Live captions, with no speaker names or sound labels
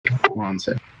One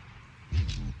sec.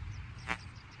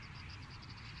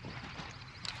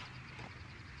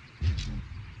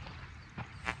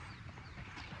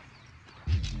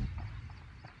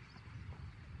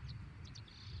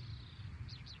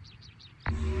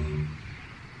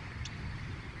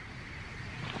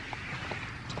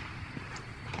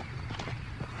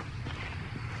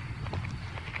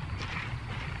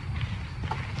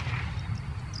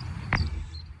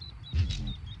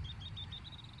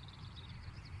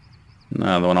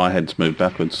 No, the one I had to move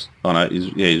backwards. Oh no,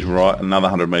 he's right, another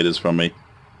 100 metres from me.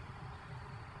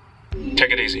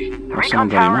 Take it easy. Recon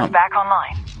power is back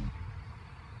online.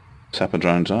 Sapper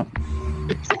drone's up.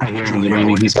 I hear him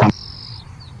remaining. He's coming.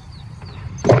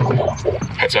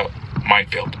 Heads up.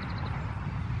 Minefield.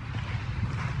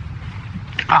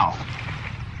 Ow.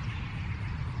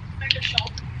 Like a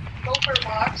shop. Go for a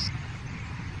box.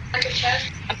 Like a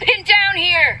chest. I'm pinned down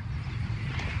here!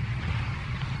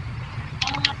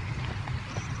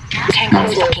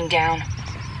 Tango's looking down.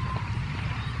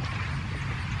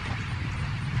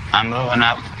 I'm moving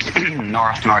up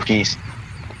northeast.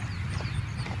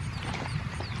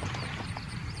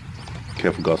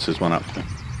 Careful, Ghost, there's one up there.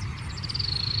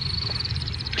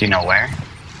 Do you know where?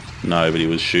 No, but he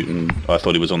was shooting. I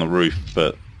thought he was on the roof,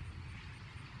 but...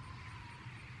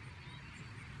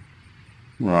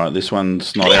 Right, this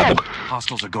one's not out the...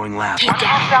 Hostiles are going last. One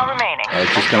hostile remaining. I was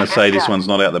just going to say this one's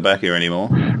not out the back here anymore.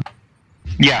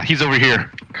 Yeah, he's over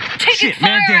here. Taking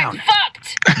fire, man down.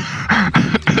 Fucked!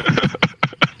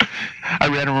 I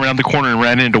ran around the corner and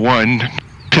ran into one.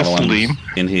 Pistol him.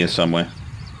 In here somewhere.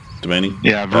 Domini?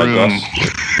 Yeah, room.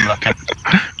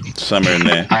 Somewhere in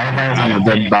there. I have a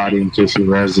dead body in case he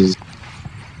reses.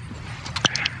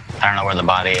 I don't know where the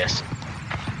body is.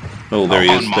 Oh, there he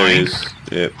is. There he is.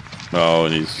 Yep. Oh,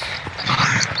 and he's...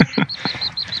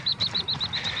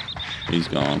 he's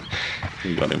gone.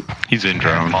 We got him. He's in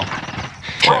drone.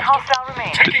 One hostile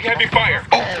remaining. Taking heavy fire.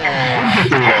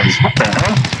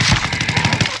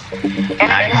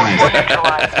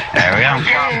 There we go.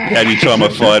 Any time I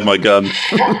fired my gun.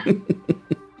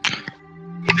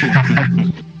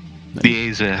 The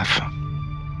AZF.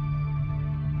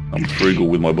 I'm frugal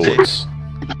with my bullets.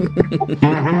 You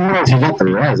got the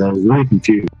res. I was really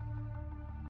confused.